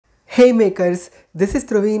Hey makers, this is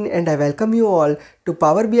Dhruvin and I welcome you all to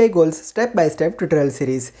Power BI Goals step-by-step tutorial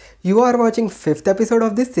series. You are watching 5th episode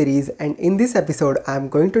of this series, and in this episode I am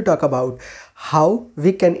going to talk about how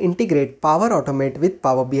we can integrate Power Automate with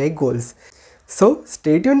Power BI Goals. So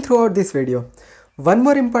stay tuned throughout this video. One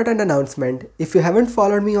more important announcement: if you haven't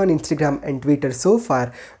followed me on Instagram and Twitter so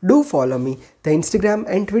far, do follow me. The Instagram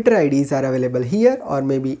and Twitter IDs are available here or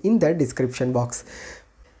maybe in the description box.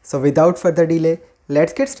 So without further delay,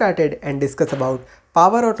 let's get started and discuss about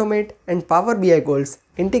Power Automate and Power BI Goals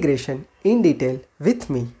integration in detail with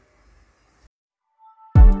me.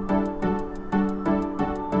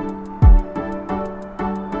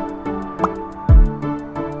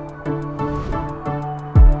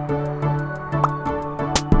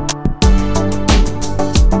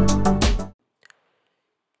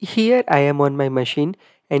 Here I am on my machine,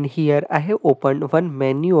 and here I have opened one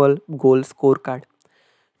manual goal scorecard.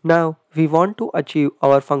 Now we want to achieve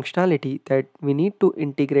our functionality that we need to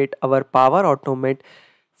integrate our Power Automate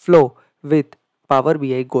flow with Power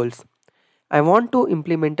BI goals. I want to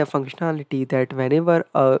implement a functionality that whenever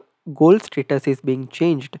a goal status is being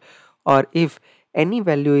changed, or if any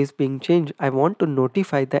value is being changed, I want to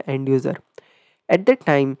notify the end user. At that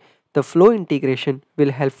time, the flow integration will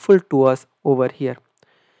helpful to us over here.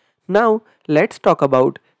 Now let's talk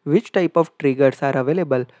about which type of triggers are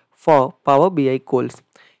available for Power BI goals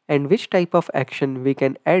and which type of action we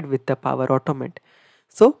can add with the Power Automate.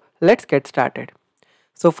 So let's get started.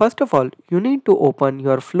 So first of all, you need to open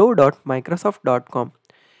your flow.microsoft.com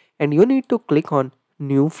and you need to click on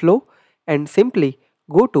new flow and simply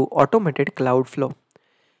go to automated cloud flow.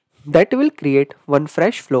 That will create one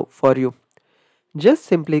fresh flow for you. Just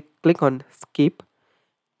simply click on skip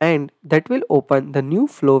and that will open the new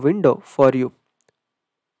flow window for you.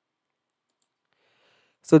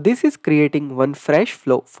 So this is creating one fresh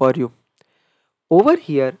flow for you. Over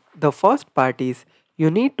here, the first part is you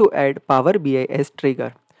need to add Power BI as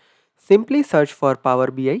trigger. Simply search for Power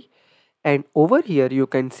BI and over here you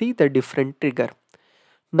can see the different trigger.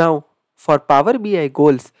 Now for Power BI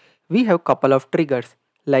goals, we have couple of triggers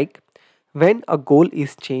like when a goal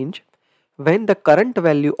is changed, when the current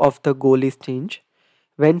value of the goal is changed,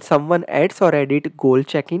 when someone adds or edit goal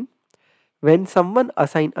check-in, when someone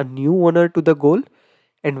assign a new owner to the goal,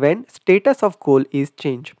 and when status of goal is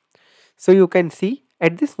changed. So you can see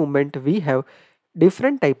at this moment we have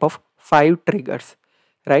different type of 5 triggers,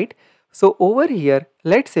 right? So over here,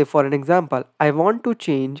 let's say for an example, I want to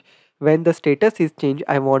change when the status is changed,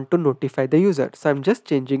 I want to notify the user. So I'm just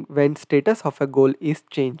changing when status of a goal is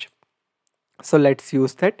changed. So let's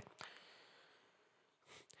use that.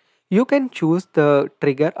 You can choose the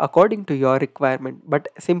trigger according to your requirement, but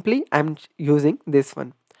simply I'm using this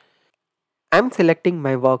one. I'm selecting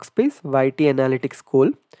my workspace YT Analytics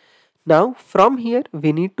goal. Now from here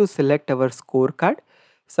we need to select our scorecard.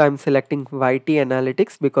 So I'm selecting YT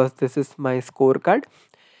Analytics because this is my scorecard.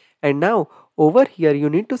 And now over here you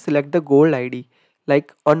need to select the goal ID,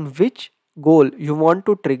 like on which goal you want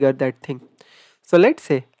to trigger that thing. So let's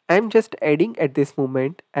say I'm just adding at this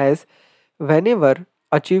moment as whenever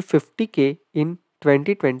achieve 50k in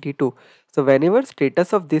 2022. So whenever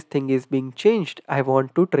status of this thing is being changed, I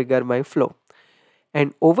want to trigger my flow.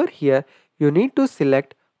 And over here you need to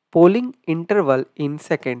select polling interval in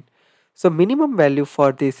second. So minimum value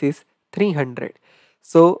for this is 300.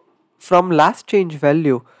 So from last change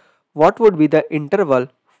value, what would be the interval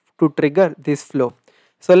to trigger this flow?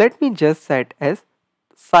 So let me just set as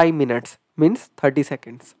 5 minutes, means 30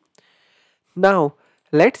 seconds. Now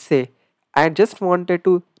let's say I just wanted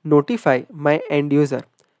to notify my end user.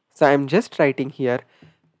 So I'm just writing here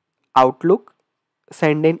Outlook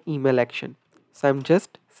send an email action. So I'm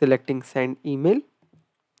just selecting send email,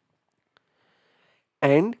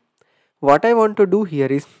 and what I want to do here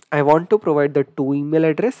is I want to provide the two email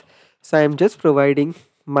address. So I'm just providing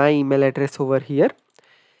my email address over here,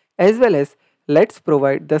 as well as let's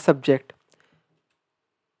provide the subject.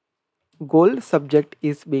 Goal subject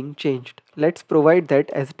is being changed. Let's provide that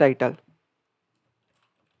as title.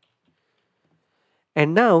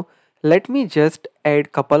 And now let me just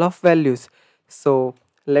add couple of values. So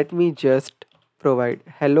let me just provide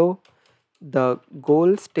hello, the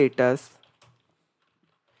goal status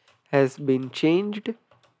has been changed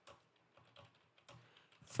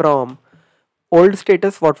from old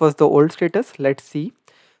status. What was the old status? Let's see.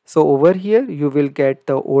 So over here you will get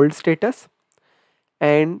the old status,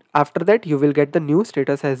 and after that you will get the new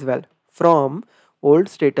status as well, from old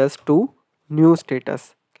status to new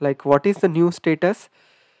status. Like what is the new status?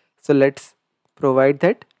 So let's provide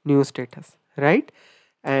that new status, right?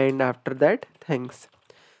 And after that, thanks.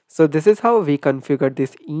 So this is how we configure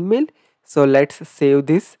this email. So let's save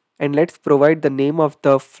this and let's provide the name of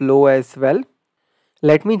the flow as well.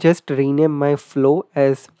 Let me just rename my flow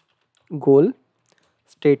as goal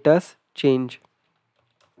status change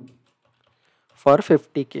for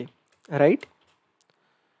 50k, right?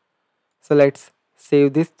 So let's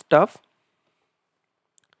save this stuff,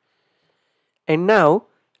 and now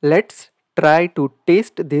let's try to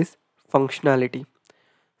test this functionality.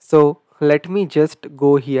 So let me just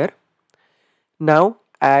go here. Now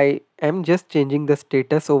I am just changing the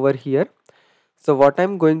status over here. So what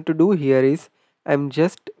I'm going to do here is I'm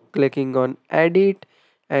just clicking on edit,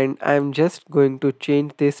 and I'm just going to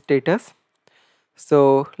change this status.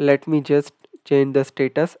 So let me just change the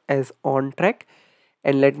status as on track,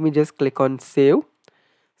 and let me just click on save.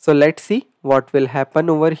 So let's see what will happen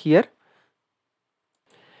over here.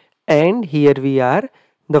 And here we are,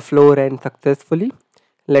 the flow ran successfully.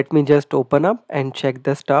 Let me just open up and check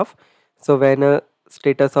the stuff. So when a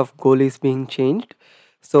status of goal is being changed,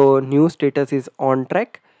 so new status is on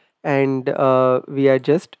track, and we are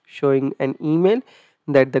just showing an email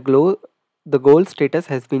that the goal status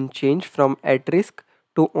has been changed from at risk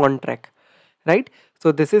to on track, right?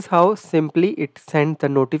 So this is how simply it sends the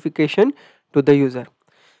notification to the user.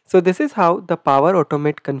 So this is how the Power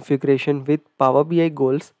Automate configuration with Power BI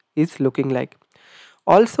goals is looking like.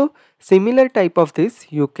 Also, similar type of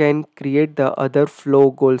this, you can create the other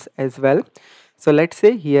flow goals as well. So let's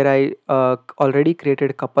say here I already created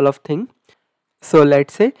a couple of things. So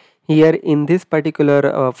let's say here in this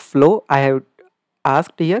particular flow, I have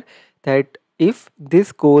asked here that if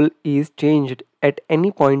this goal is changed at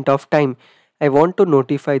any point of time, I want to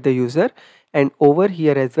notify the user. And over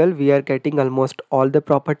here as well, we are getting almost all the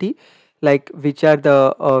property, like which are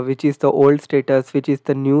the which is the old status, which is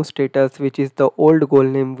the new status, which is the old goal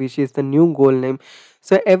name, which is the new goal name.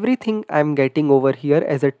 So everything I'm getting over here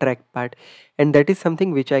as a track part, and that is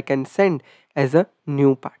something which I can send as a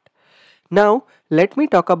new part. Now, let me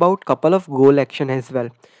talk about couple of goal action as well.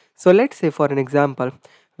 So let's say for an example,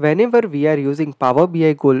 whenever we are using Power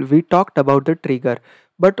BI goal, we talked about the trigger,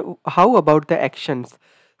 but how about the actions?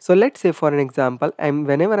 So let's say for an example,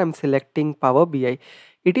 whenever I'm selecting Power BI,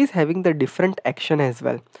 it is having the different action as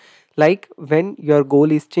well. Like when your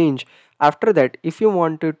goal is changed, after that, if you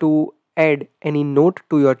wanted to add any note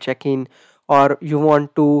to your check-in, or you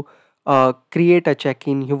want to create a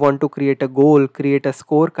check-in, you want to create a goal, create a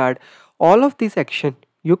scorecard, all of these action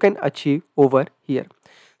you can achieve over here.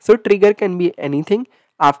 So trigger can be anything.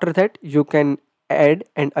 After that, you can add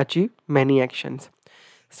and achieve many actions.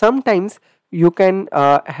 Sometimes you can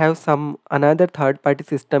have some another third party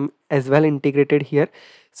system as well integrated here.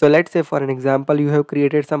 So let's say for an example, you have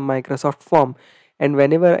created some Microsoft form, and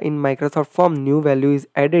whenever in Microsoft form new value is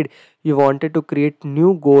added, you wanted to create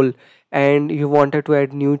new goal, and you wanted to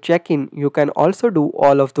add new check-in, you can also do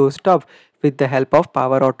all of those stuff with the help of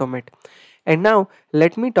Power Automate. And now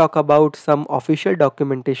let me talk about some official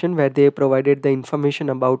documentation where they provided the information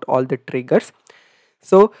about all the triggers.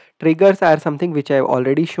 So triggers are something which I have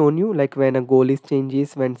already shown you, like when a goal is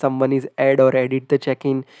changes, when someone is add or edit the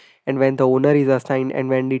check-in, and when the owner is assigned, and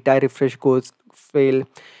when data refresh goes fail.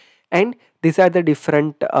 And these are the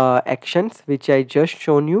different actions which I just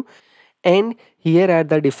shown you. And here are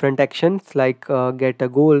the different actions like get a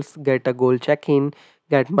goals, get a goal check-in,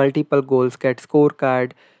 get multiple goals, get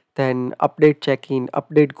scorecard, then update check-in,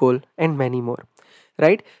 update goal, and many more,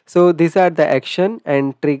 right? So these are the action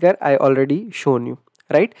and trigger I already shown you,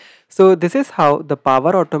 right? So this is how the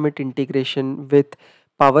Power Automate integration with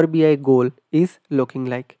Power BI goal is looking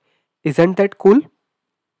like. Isn't that cool?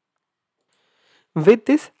 With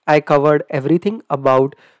this, I covered everything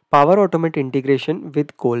about Power Automate integration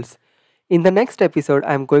with goals. In the next episode,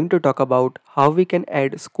 I am going to talk about how we can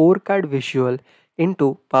add scorecard visual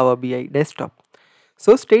into Power BI desktop.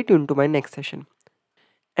 So stay tuned to my next session.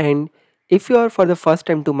 And if you are for the first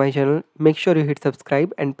time to my channel, make sure you hit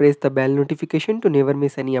subscribe and press the bell notification to never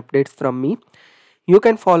miss any updates from me. You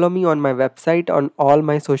can follow me on my website on all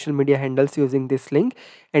my social media handles using this link,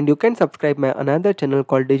 and you can subscribe my another channel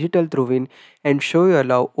called Digital Dhruvin and show your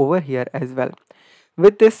love over here as well.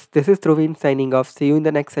 With this is Dhruvin signing off. See you in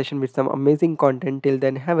the next session with some amazing content. Till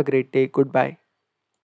then, have a great day. Goodbye.